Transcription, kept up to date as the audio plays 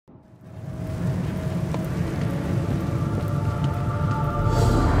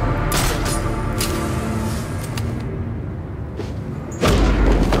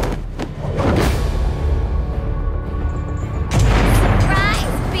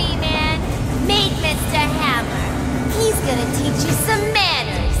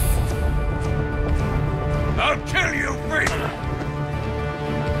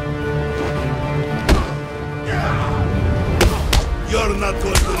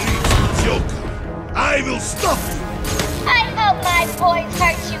reach the Joker, I will stop you! I hope my boys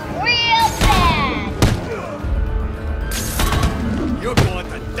hurt you real bad! You're going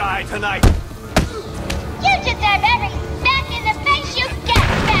to die tonight! You deserve every smack in the face you get,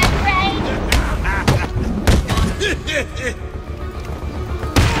 Fat Brain!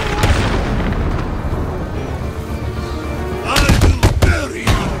 I will bury you!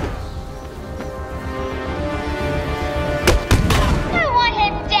 I want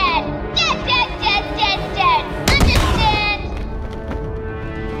him dead! Dead, dead, dead, dead, dead! Understand?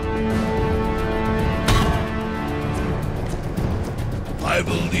 I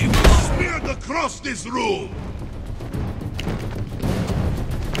will leave you smeared across this room!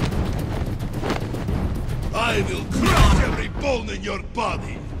 I will crush every bone in your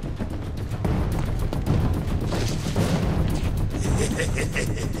body!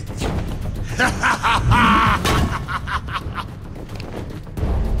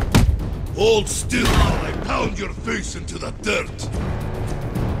 Hold still while I pound your face into the dirt!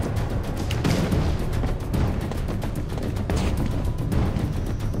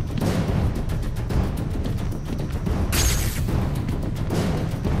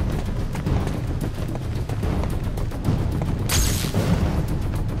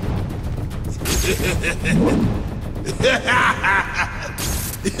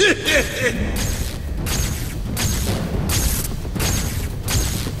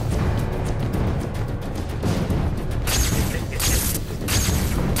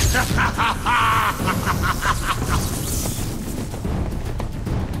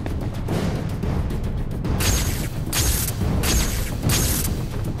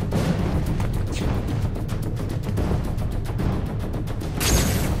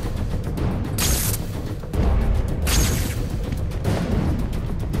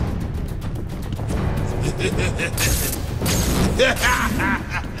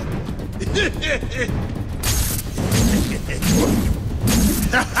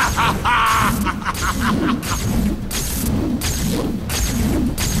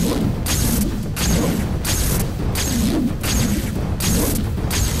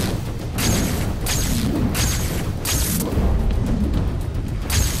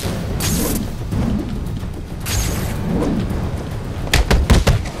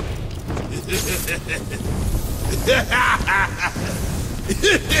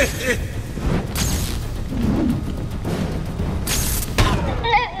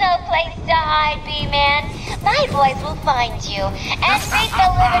 There's no place to hide, B-Man. My boys will find you and beat the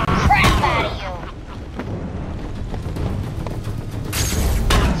living crap out of you.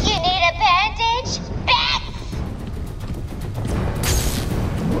 You need a bandage? Bats!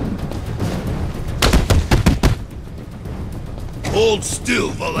 Hold still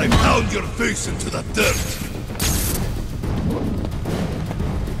while I pound your face into the dirt!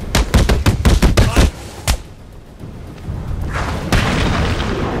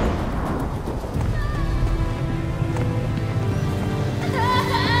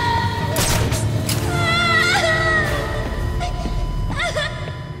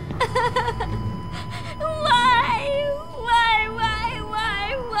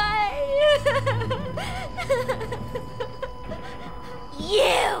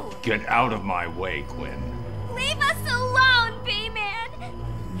 You! Get out of my way, Quinn. Leave us alone, B-Man!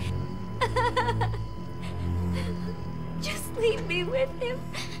 Just leave me with him.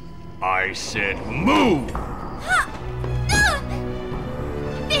 I said move!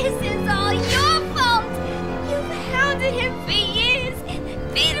 This is all your fault! You've hounded him for years,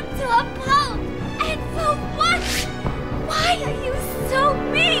 beat him to a pulp, and for what? Why are you so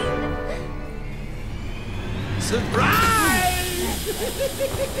mean? Surprise!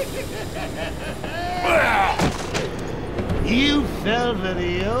 You fell for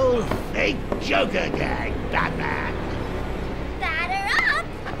the old fake Joker gang, Batman! Batter up!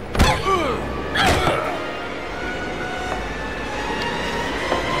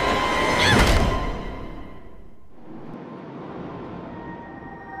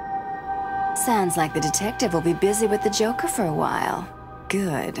 Sounds like the detective will be busy with the Joker for a while.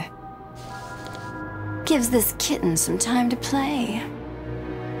 Good. Gives this kitten some time to play.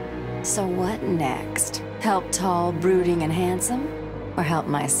 So what next? Help Tall, brooding, and handsome? Or help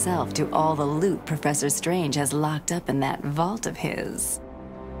myself do all the loot Professor Strange has locked up in that vault of his?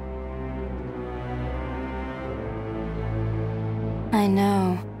 I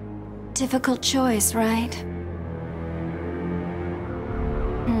know. Difficult choice, right?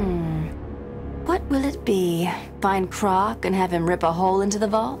 What will it be? Find Croc and have him rip a hole into the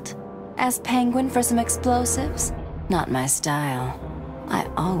vault? Ask Penguin for some explosives? Not my style. I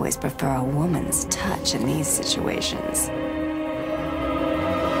always prefer a woman's touch in these situations.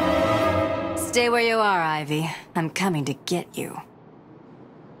 Stay where you are, Ivy. I'm coming to get you.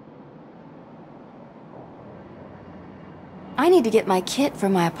 I need to get my kit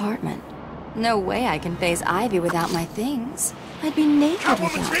from my apartment. No way I can face Ivy without my things. I'd be naked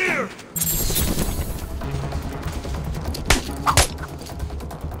without them.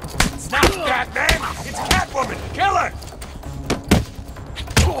 It's not Batman! It's Catwoman! Kill her!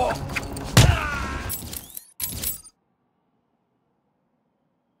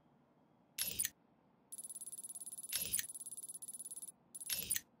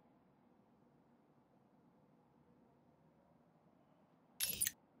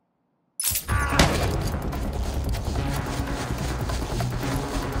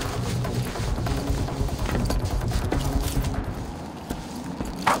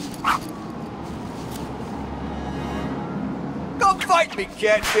 Fight me,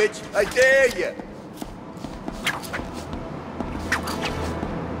 cat bitch! I dare you!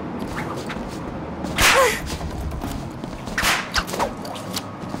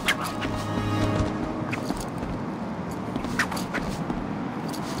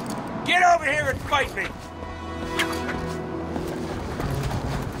 Get over here and fight me!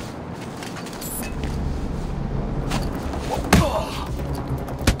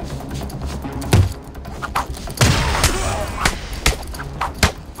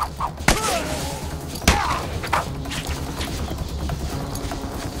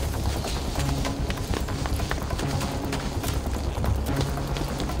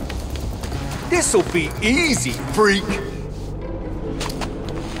 This'll be easy, freak!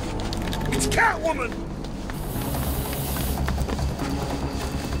 It's Catwoman!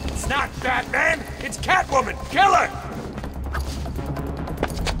 It's not Batman! It's Catwoman! Kill her!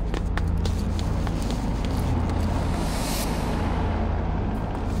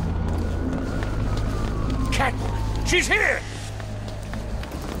 Catwoman! She's here!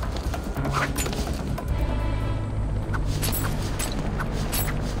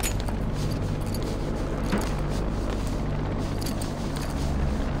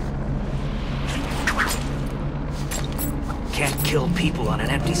 Can't kill people on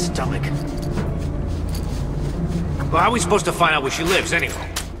an empty stomach. Well, how are we supposed to find out where she lives,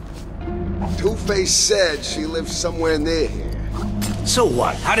 anyway? Two-Face said she lives somewhere near here. So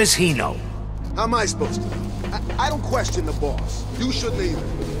what? How does he know? How am I supposed to know? I don't question the boss. You shouldn't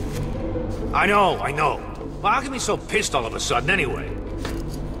either. I know. Well, how can we be so pissed all of a sudden, anyway?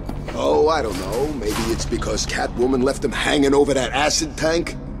 Oh, I don't know. Maybe it's because Catwoman left him hanging over that acid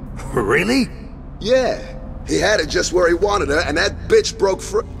tank? Really? Yeah. He had her just where he wanted her, and that bitch broke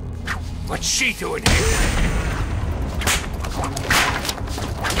free. What's she doing here?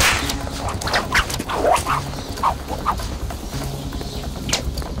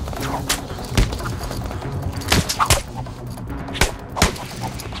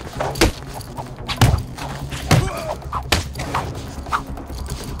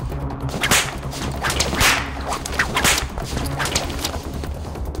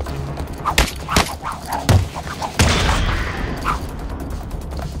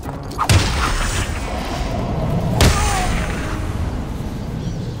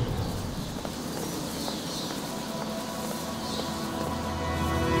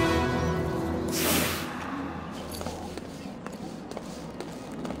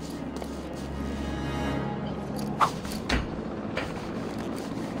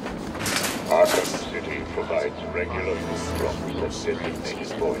 Arkham City provides regular food drops of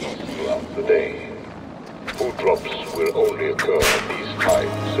designated points throughout the day. Food drops will only occur at these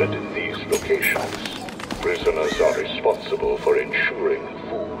times and in these locations. Prisoners are responsible for ensuring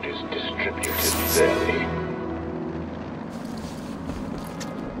food is distributed fairly.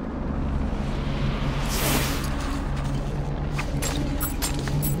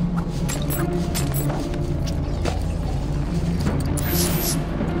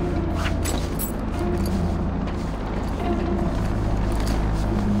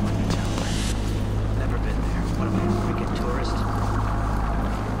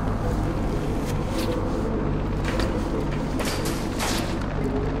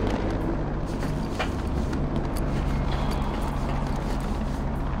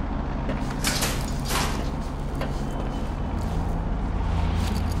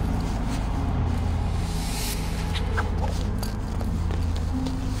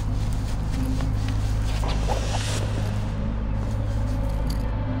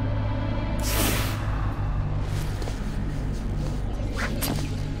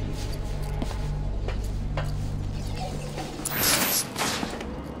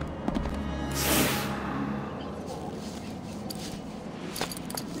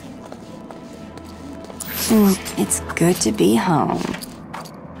 It's good to be home.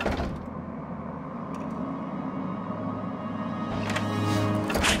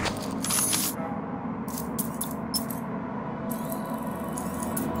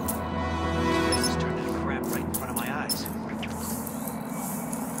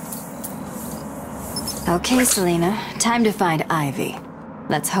 Okay, Selena, time to find Ivy.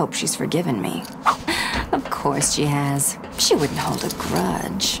 Let's hope she's forgiven me. Of course she has. She wouldn't hold a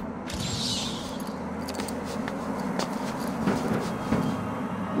grudge.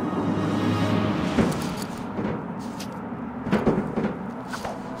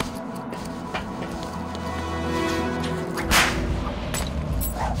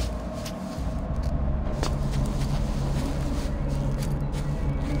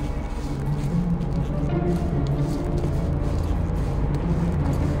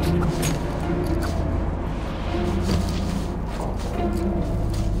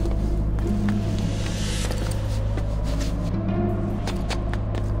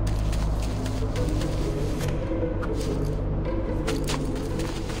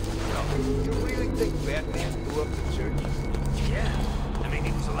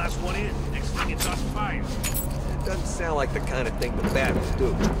 Sound like the kind of thing the bad would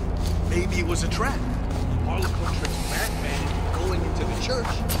do. Maybe it was a trap. Harlequin tricks Batman into going into the church,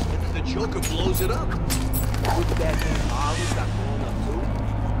 and then the Joker blows it up. Would Batman Harley stop blowing up too?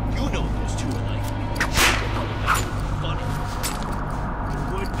 You know those two are like funny.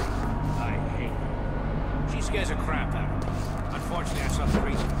 Would be. I hate her. She scares the crap out of me. Unfortunately, I saw the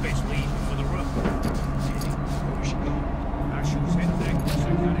crazy bitch leave before the room. Where was she going? She was heading back to the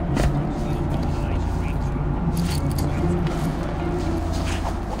psychotic hospital. Nice green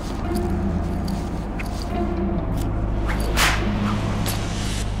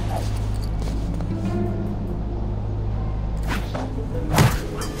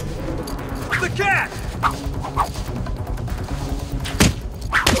The cat!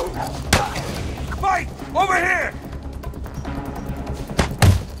 Fight! Over here!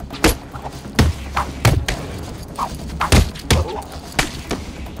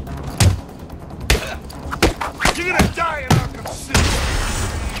 You're gonna die in Arkham City!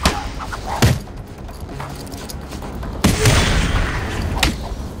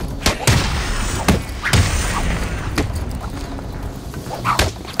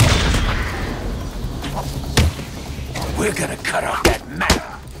 We're gonna cut off that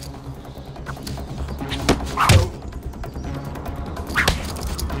map.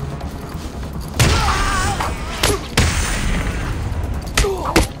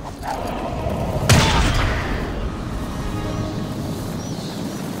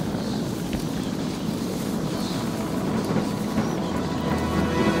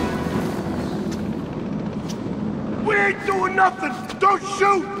 We ain't doing nothing! Don't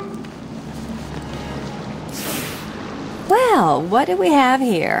shoot! Well, what do we have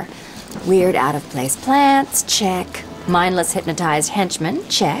here? Weird out-of-place plants, check. Mindless hypnotized henchmen,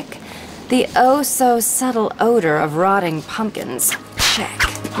 check. The oh-so-subtle odor of rotting pumpkins,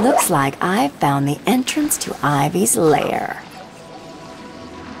 check. Looks like I've found the entrance to Ivy's lair.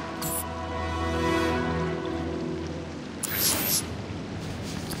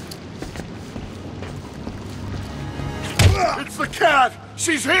 It's the cat!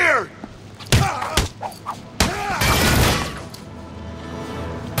 She's here!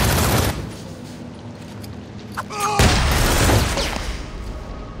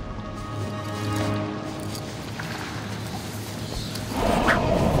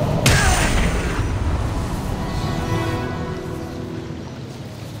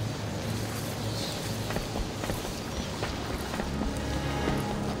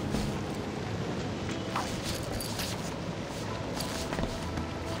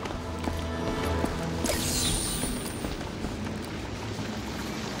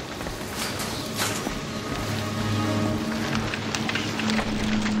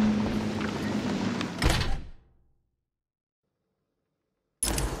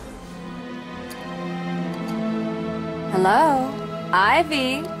 Hello?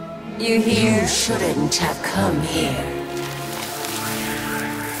 Ivy? You here? You shouldn't have come here.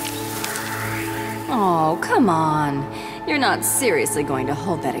 Oh, come on. You're not seriously going to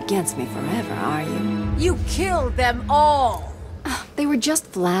hold that against me forever, are you? You killed them all! They were just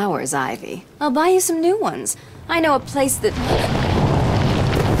flowers, Ivy. I'll buy you some new ones. I know a place that...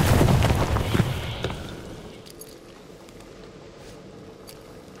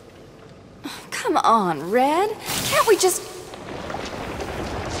 Come on, Red. Can't we just...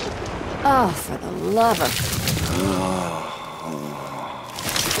 Oh, for the love of...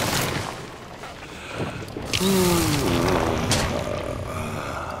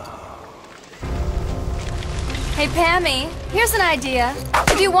 Hey, Pammy, here's an idea.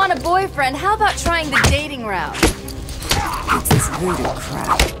 If you want a boyfriend, how about trying the dating route? It's this voodoo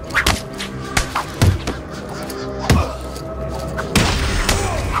crap.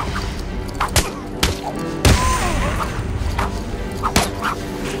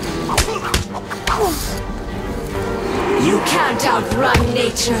 Don't outrun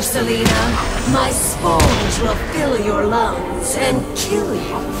nature, Selena. My spores will fill your lungs and kill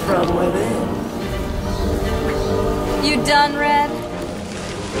you from within. You done, Red?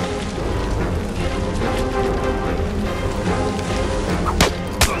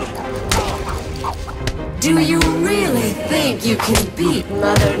 Do you really think you can beat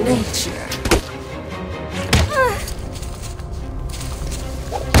Mother Nature?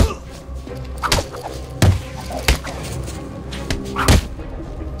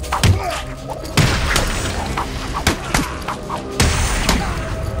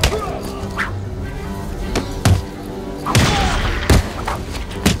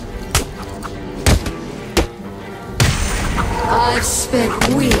 I've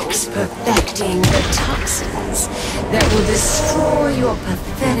spent weeks perfecting the toxins that will destroy your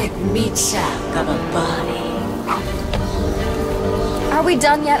pathetic meat sack of a body. Are we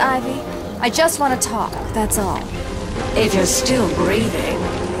done yet, Ivy? I just want to talk, that's all. If you're still breathing,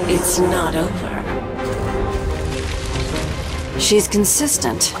 it's not over. She's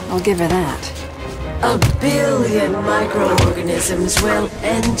consistent, I'll give her that. 1 billion microorganisms will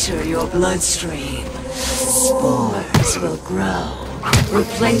enter your bloodstream. Spores will grow,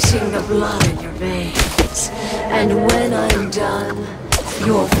 replacing the blood in your veins. And when I'm done,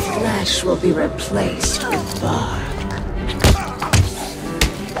 your flesh will be replaced with bark.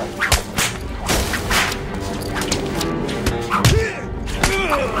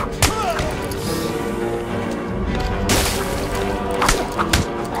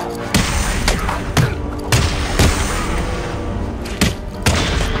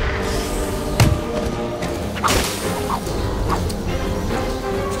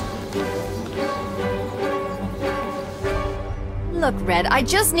 Look, Red, I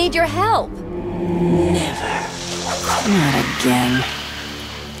just need your help. Never. Not again.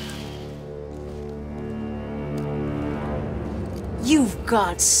 You've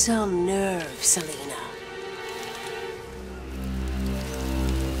got some nerve, Selena.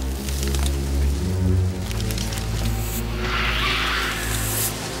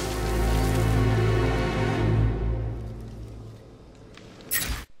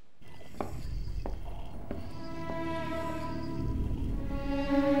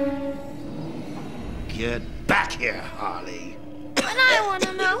 Get back here, Harley. But I want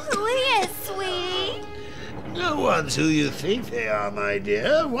to know who he is, sweetie. No one's who you think they are, my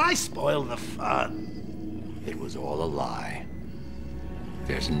dear. Why spoil the fun? It was all a lie.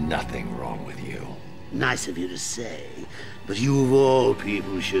 There's nothing wrong with you. Nice of you to say, but you of all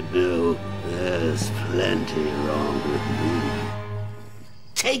people should know there's plenty wrong with me.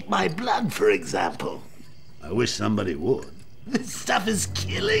 Take my blood, for example. I wish somebody would. This stuff is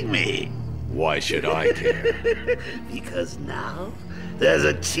killing me. Why should I care? Because now, there's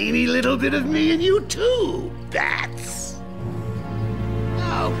a teeny little bit of me in you too, Bats.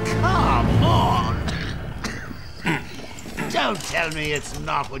 Oh, come on. Don't tell me it's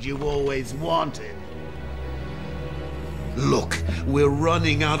not what you always wanted. Look, we're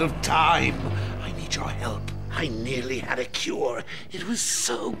running out of time. I need your help. I nearly had a cure. It was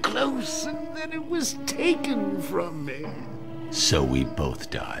so close, and then it was taken from me. So we both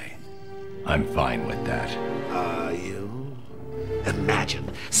die. I'm fine with that. Are you?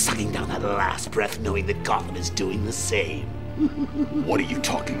 Imagine sucking down that last breath knowing that Gotham is doing the same. What are you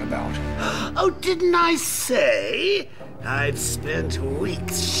talking about? Oh, didn't I say? I've spent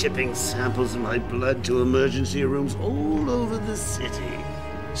weeks shipping samples of my blood to emergency rooms all over the city.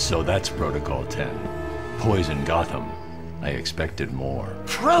 So that's Protocol 10. Poison Gotham. I expected more.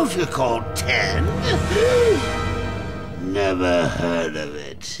 Protocol 10? Never heard of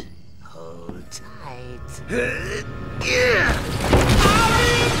it. Hold tight.